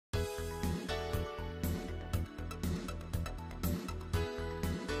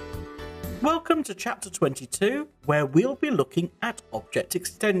Welcome to Chapter 22, where we'll be looking at object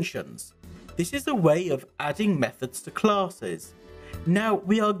extensions. This is a way of adding methods to classes. Now,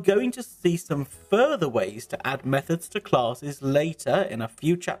 we are going to see some further ways to add methods to classes later in a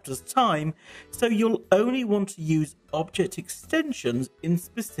few chapters' time, so you'll only want to use object extensions in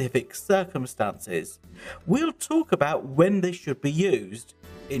specific circumstances. We'll talk about when they should be used.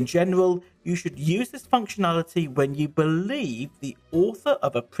 In general, you should use this functionality when you believe the author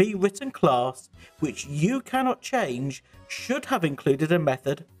of a pre-written class, which you cannot change, should have included a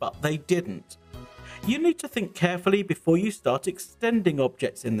method, but they didn't. You need to think carefully before you start extending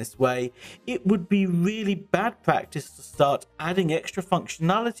objects in this way. It would be really bad practice to start adding extra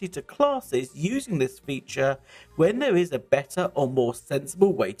functionality to classes using this feature when there is a better or more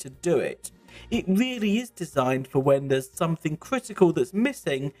sensible way to do it. It really is designed for when there's something critical that's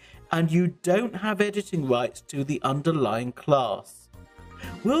missing and you don't have editing rights to the underlying class.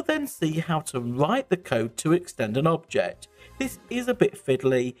 We'll then see how to write the code to extend an object. This is a bit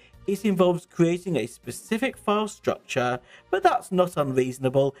fiddly. It involves creating a specific file structure, but that's not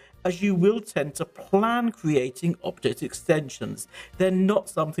unreasonable, as you will tend to plan creating object extensions. They're not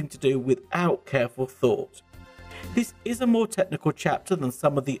something to do without careful thought. This is a more technical chapter than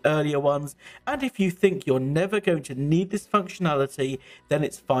some of the earlier ones, and if you think you're never going to need this functionality, then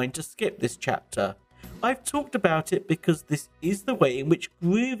it's fine to skip this chapter. I've talked about it because this is the way in which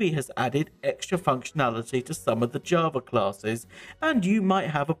Groovy has added extra functionality to some of the Java classes, and you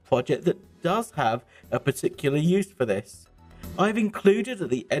might have a project that does have a particular use for this. I've included at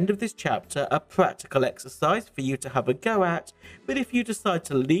the end of this chapter a practical exercise for you to have a go at, but if you decide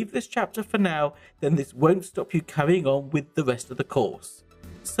to leave this chapter for now, then this won't stop you carrying on with the rest of the course.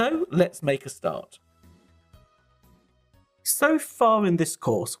 So let's make a start. So far in this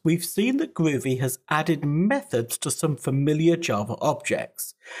course, we've seen that Groovy has added methods to some familiar Java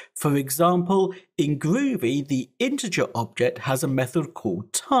objects. For example, in Groovy, the integer object has a method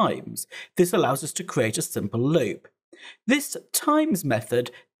called times. This allows us to create a simple loop. This times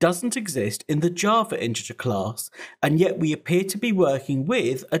method doesn't exist in the Java integer class, and yet we appear to be working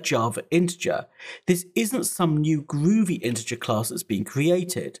with a Java integer. This isn't some new Groovy integer class that's been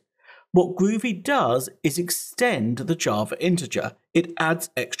created. What Groovy does is extend the Java integer. It adds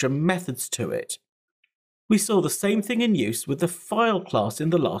extra methods to it. We saw the same thing in use with the file class in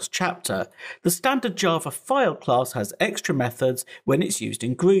the last chapter. The standard Java file class has extra methods when it's used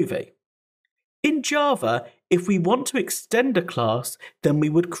in Groovy. In Java, if we want to extend a class, then we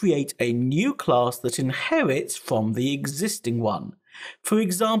would create a new class that inherits from the existing one. For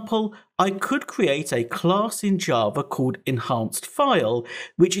example, I could create a class in Java called enhanced file,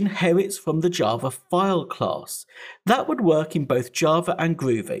 which inherits from the Java file class. That would work in both Java and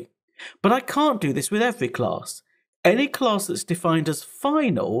Groovy. But I can't do this with every class. Any class that's defined as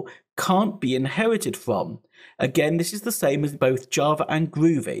final can't be inherited from. Again, this is the same as both Java and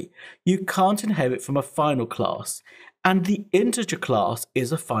Groovy. You can't inherit from a final class. And the integer class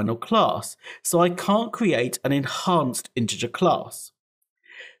is a final class, so I can't create an enhanced integer class.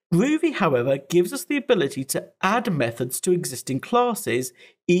 Groovy, however, gives us the ability to add methods to existing classes,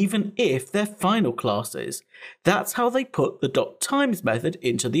 even if they're final classes. That's how they put the .times method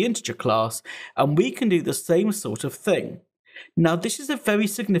into the integer class, and we can do the same sort of thing. Now, this is a very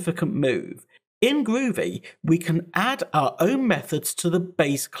significant move. In Groovy, we can add our own methods to the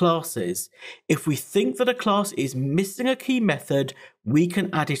base classes. If we think that a class is missing a key method, we can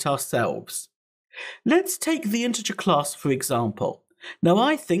add it ourselves. Let's take the integer class for example. Now,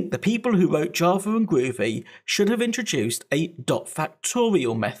 I think the people who wrote Java and Groovy should have introduced a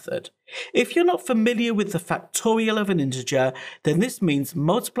 .factorial method. If you're not familiar with the factorial of an integer, then this means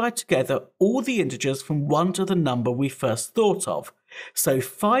multiply together all the integers from 1 to the number we first thought of. So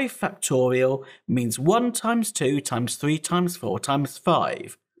 5 factorial means 1 times 2 times 3 times 4 times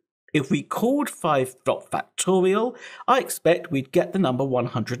 5. If we called 5.factorial, I expect we'd get the number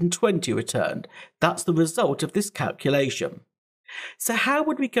 120 returned. That's the result of this calculation. So how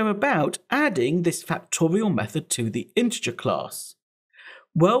would we go about adding this factorial method to the integer class?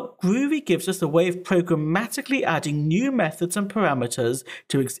 Well, Groovy gives us a way of programmatically adding new methods and parameters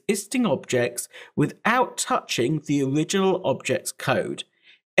to existing objects without touching the original object's code.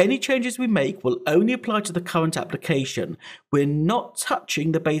 Any changes we make will only apply to the current application. We're not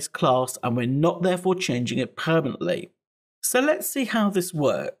touching the base class and we're not therefore changing it permanently. So let's see how this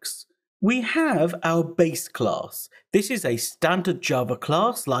works. We have our base class. This is a standard Java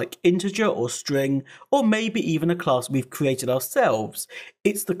class like integer or string, or maybe even a class we've created ourselves.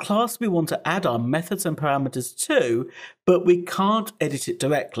 It's the class we want to add our methods and parameters to, but we can't edit it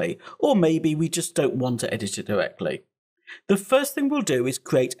directly, or maybe we just don't want to edit it directly. The first thing we'll do is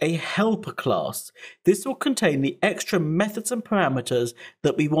create a helper class. This will contain the extra methods and parameters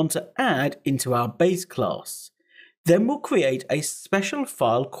that we want to add into our base class. Then we'll create a special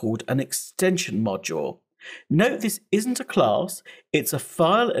file called an extension module. Note this isn't a class, it's a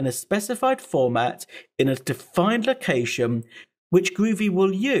file in a specified format in a defined location which Groovy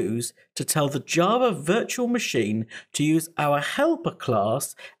will use to tell the Java virtual machine to use our helper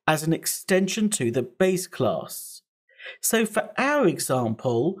class as an extension to the base class. So for our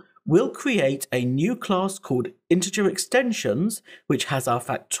example, we'll create a new class called integer extensions, which has our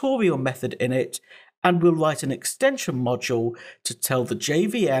factorial method in it, and we'll write an extension module to tell the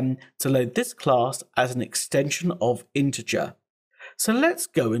JVM to load this class as an extension of integer. So let's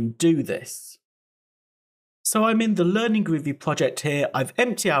go and do this. So I'm in the Learning Groovy project here. I've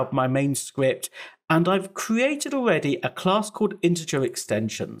emptied out my main script and I've created already a class called integer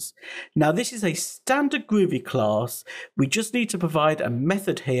extensions. Now this is a standard Groovy class. We just need to provide a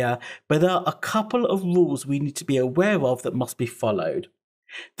method here, but there are a couple of rules we need to be aware of that must be followed.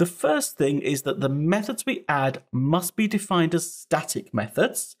 The first thing is that the methods we add must be defined as static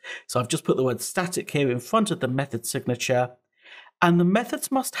methods. So I've just put the word static here in front of the method signature. And the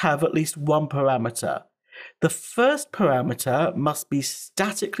methods must have at least one parameter. The first parameter must be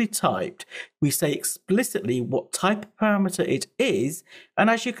statically typed. We say explicitly what type of parameter it is. And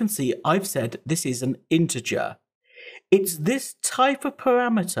as you can see, I've said this is an integer. It's this type of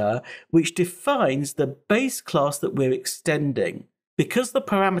parameter which defines the base class that we're extending. Because the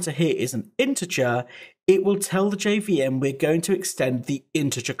parameter here is an integer, it will tell the JVM we're going to extend the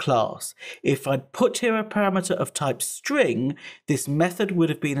integer class. If I'd put here a parameter of type string, this method would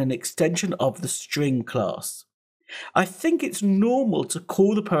have been an extension of the string class. I think it's normal to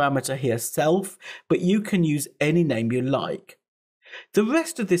call the parameter here self, but you can use any name you like. The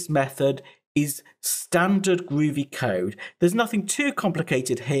rest of this method is standard Groovy code. There's nothing too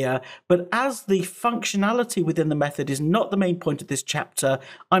complicated here, but as the functionality within the method is not the main point of this chapter,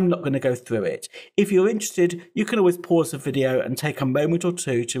 I'm not going to go through it. If you're interested, you can always pause the video and take a moment or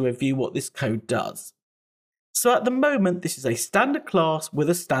two to review what this code does. So at the moment, this is a standard class with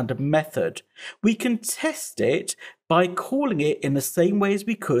a standard method. We can test it by calling it in the same way as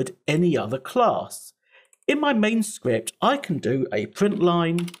we could any other class. In my main script, I can do a print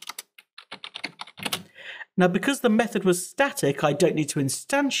line. Now, because the method was static, I don't need to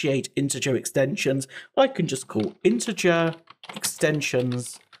instantiate integer extensions. I can just call integer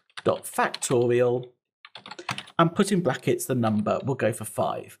extensions.factorial and put in brackets the number. We'll go for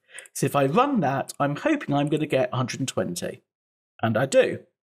 5. So if I run that, I'm hoping I'm going to get 120. And I do.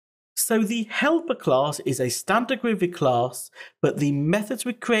 So the helper class is a standard Groovy class, but the methods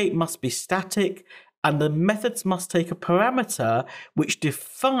we create must be static, and the methods must take a parameter which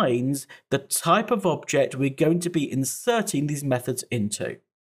defines the type of object we're going to be inserting these methods into.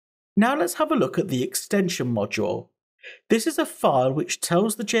 Now let's have a look at the extension module. This is a file which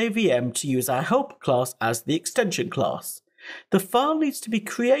tells the JVM to use our helper class as the extension class. The file needs to be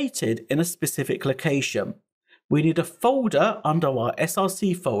created in a specific location. We need a folder under our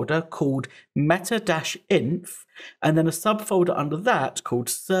src folder called meta-inf, and then a subfolder under that called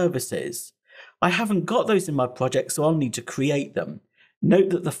services. I haven't got those in my project, so I'll need to create them.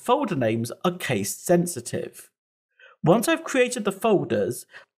 Note that the folder names are case sensitive. Once I've created the folders,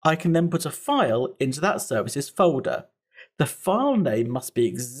 I can then put a file into that services folder. The file name must be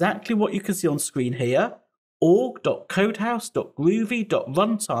exactly what you can see on screen here,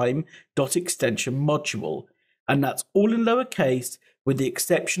 org.codehouse.groovy.runtime.extension module, and that's all in lowercase with the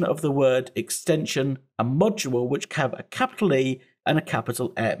exception of the word extension and module, which have a capital E and a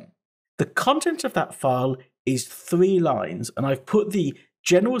capital M. The content of that file is 3 lines, and I've put the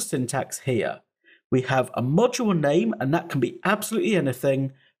general syntax here. We have a module name, and that can be absolutely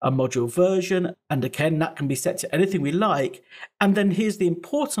anything, a module version, and again, that can be set to anything we like. And then here's the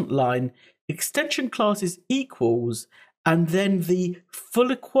important line, extension classes equals, and then the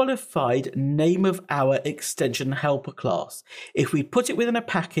fully qualified name of our extension helper class. If we put it within a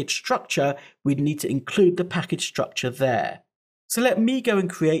package structure, we'd need to include the package structure there. So let me go and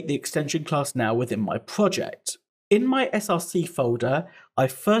create the extension class now within my project. In my src folder, I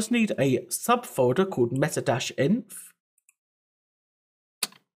first need a subfolder called meta-inf.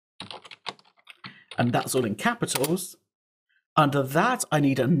 And that's all in capitals. Under that, I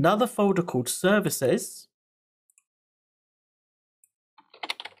need another folder called services.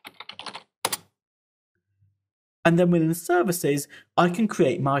 And then within services, I can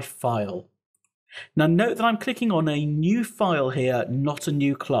create my file. Now note that I'm clicking on a new file here, not a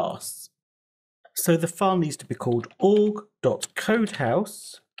new class. So the file needs to be called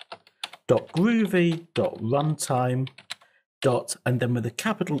org.codehouse.groovy.runtime dot, and then with a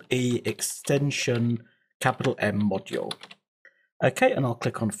capital E extension, capital M module. Okay, and I'll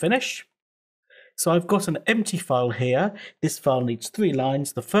click on finish. So I've got an empty file here. This file needs 3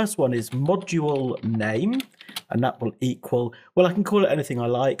 lines. The first one is module name, and that will equal, well, I can call it anything I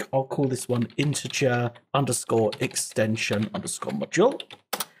like. I'll call this one integer underscore extension underscore module.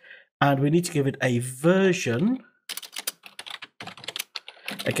 And we need to give it a version.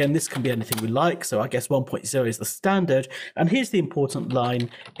 Again, this can be anything we like, so I guess 1.0 is the standard. And here's the important line,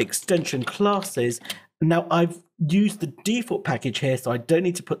 extension classes. Now I've used the default package here, so I don't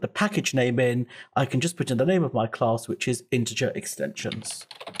need to put the package name in. I can just put in the name of my class, which is integer extensions.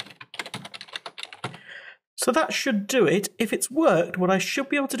 So that should do it. If it's worked, what I should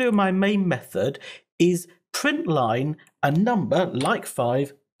be able to do in my main method is print line a number like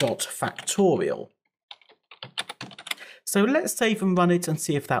 5 dot factorial. So let's save and run it and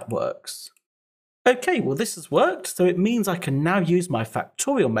see if that works. Okay, well this has worked, so it means I can now use my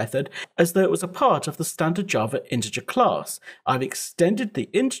factorial method as though it was a part of the standard Java integer class. I've extended the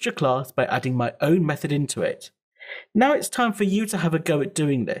integer class by adding my own method into it. Now it's time for you to have a go at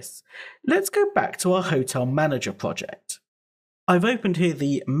doing this. Let's go back to our hotel manager project. I've opened here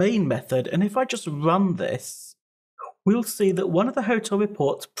the main method, and if I just run this, we'll see that one of the hotel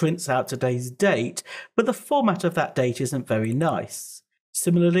reports prints out today's date, but the format of that date isn't very nice.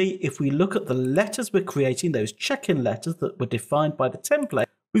 Similarly, if we look at the letters we're creating, those check-in letters that were defined by the template,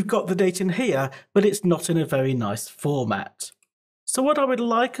 we've got the date in here, but it's not in a very nice format. So what I would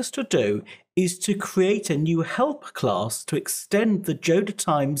like us to do is to create a new help class to extend the Joda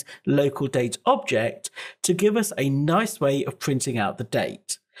Times local date object to give us a nice way of printing out the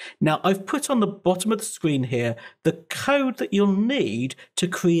date. Now, I've put on the bottom of the screen here the code that you'll need to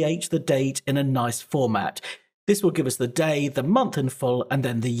create the date in a nice format. This will give us the day, the month in full, and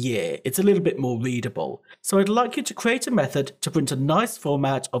then the year. It's a little bit more readable. So I'd like you to create a method to print a nice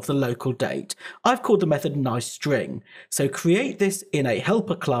format of the local date. I've called the method niceString. So create this in a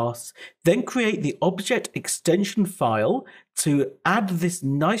helper class, then create the object extension file to add this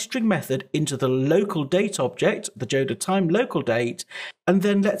niceString method into the local date object, the Joda Time local date, and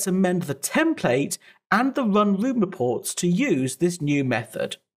then let's amend the template and the run room reports to use this new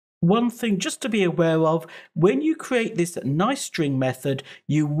method. One thing just to be aware of, when you create this niceString method,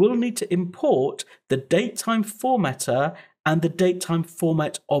 you will need to import the datetime formatter and the datetime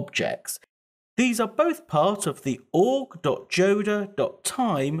format objects. These are both part of the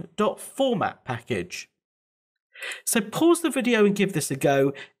org.joda.time.format package. So pause the video and give this a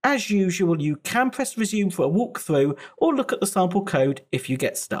go. As usual, you can press resume for a walkthrough or look at the sample code if you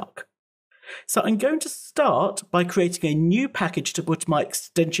get stuck. So I'm going to start by creating a new package to put my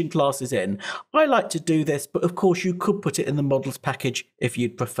extension classes in. I like to do this, but of course you could put it in the models package if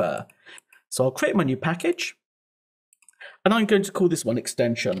you'd prefer. So I'll create my new package, and I'm going to call this one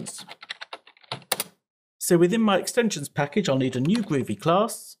extensions. So within my extensions package, I'll need a new Groovy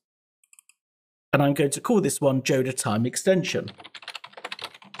class, and I'm going to call this one Joda Time extension.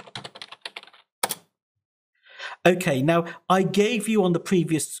 Okay, now I gave you on the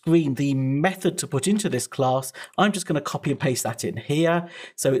previous screen the method to put into this class. I'm just going to copy and paste that in here.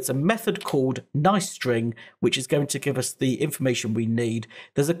 So it's a method called niceString, which is going to give us the information we need.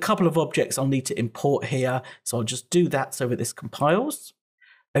 There's a couple of objects I'll need to import here, so I'll just do that so that this compiles.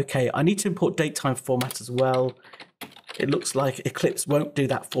 Okay, I need to import datetime format as well. It looks like Eclipse won't do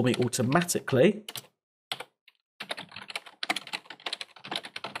that for me automatically.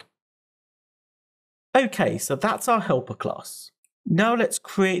 Okay, so that's our helper class. Now let's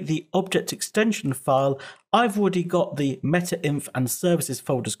create the object extension file. I've already got the metainf and services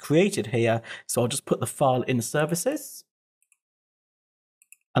folders created here, so I'll just put the file in services.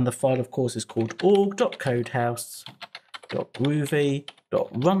 And the file, of course, is called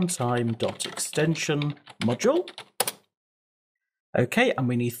org.codehouse.groovy.runtime.extension module. Okay, and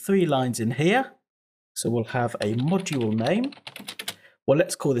we need 3 lines in here. So we'll have a module name. Well,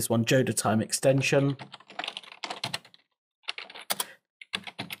 let's call this one Joda Time extension.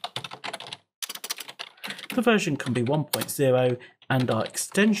 The version can be 1.0, and our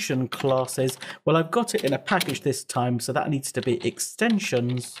extension classes, well, I've got it in a package this time, so that needs to be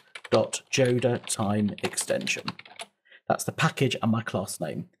extensions.joda_time_extension. That's the package and my class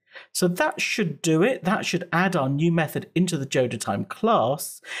name. So that should do it. That should add our new method into the Joda Time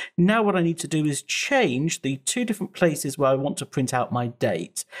class. Now what I need to do is change the 2 different places where I want to print out my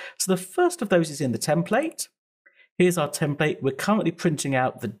date. So the first of those is in the template. Here's our template. We're currently printing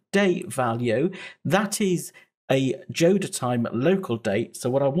out the date value. That is a Joda Time local date. So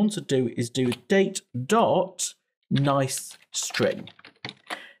what I want to do is do date.niceString.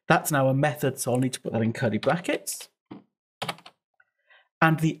 That's now a method, so I'll need to put that in curly brackets.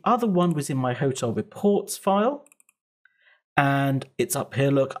 and the other one was in my hotel reports file. And it's up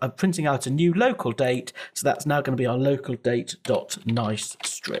here, look, I'm printing out a new local date, so that's now going to be our local date.nice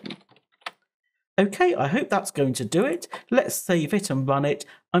string. Okay, I hope that's going to do it. Let's save it and run it.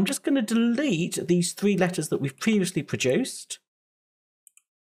 I'm just going to delete these 3 letters that we've previously produced.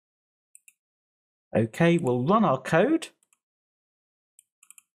 Okay, we'll run our code.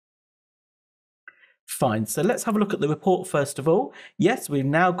 Fine, so let's have a look at the report first of all. Yes, we've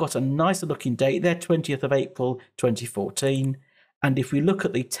now got a nicer looking date there, 20th of April 2014. And if we look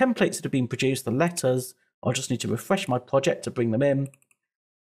at the templates that have been produced, the letters, I'll just need to refresh my project to bring them in.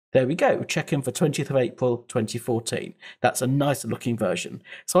 There we go, check in for 20th of April 2014. That's a nicer looking version.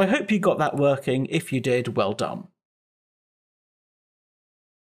 So I hope you got that working. If you did, well done.